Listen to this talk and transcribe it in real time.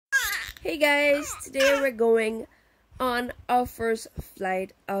Hey guys, today we're going on our first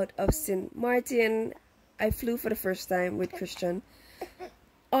flight out of St. Martin. I flew for the first time with Christian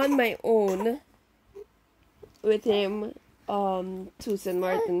on my own with him to St.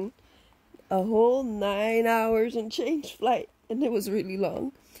 Martin. A whole 9 hours and change flight, and it was really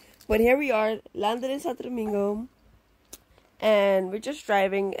long. But here we are, landed in Santo Domingo, and we're just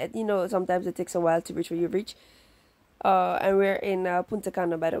driving. You know, sometimes it takes a while to reach where you reach. And we're in Punta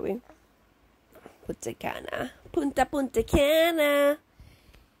Cana, by the way. Punta Cana. Punta Cana.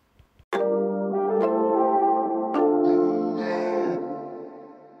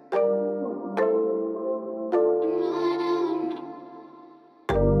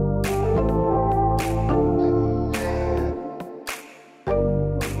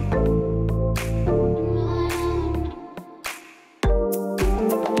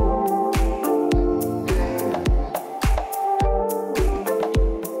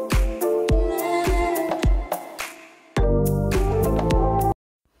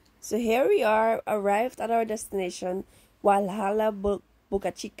 So here we are, arrived at our destination, Valhalla,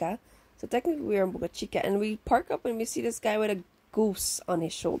 Boca Chica. So technically we're in Boca Chica, and we park up and we see this guy with a goose on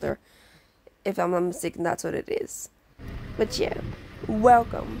his shoulder. If I'm not mistaken, that's what it is. But yeah,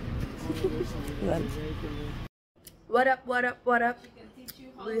 welcome. What up, what up, what up?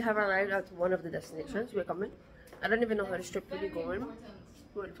 We have arrived at one of the destinations. We're coming. I don't even know how the trip really going.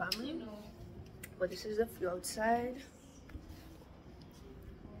 We're with family. But this is the view outside.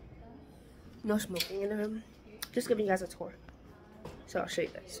 No smoking in the room. Just giving you guys a tour. So I'll show you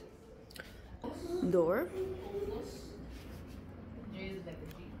guys. Door.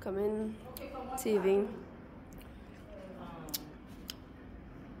 Come in. TV.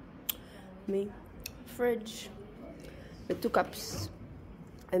 Me. Fridge. With 2 cups.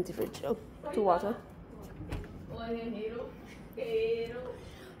 Empty fridge. Oh, 2 water.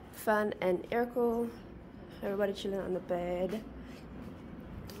 Fan and airco. Everybody chilling on the bed.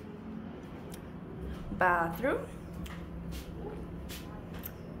 Bathroom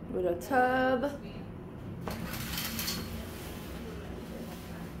with a tub,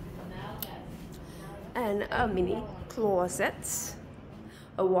 and a mini closet,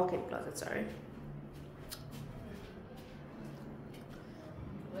 a walk-in closet, sorry.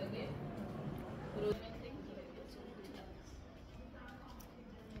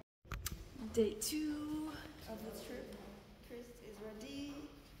 Day 2 of the trip. Chris is ready.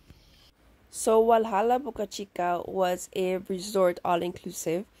 So Valhalla Boca Chica was a resort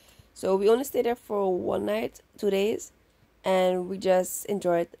all-inclusive. So we only stayed there for 1 night, 2 days. And we just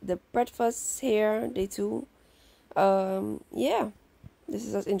enjoyed the breakfast here, day 2. Yeah, this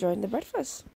is us enjoying the breakfast.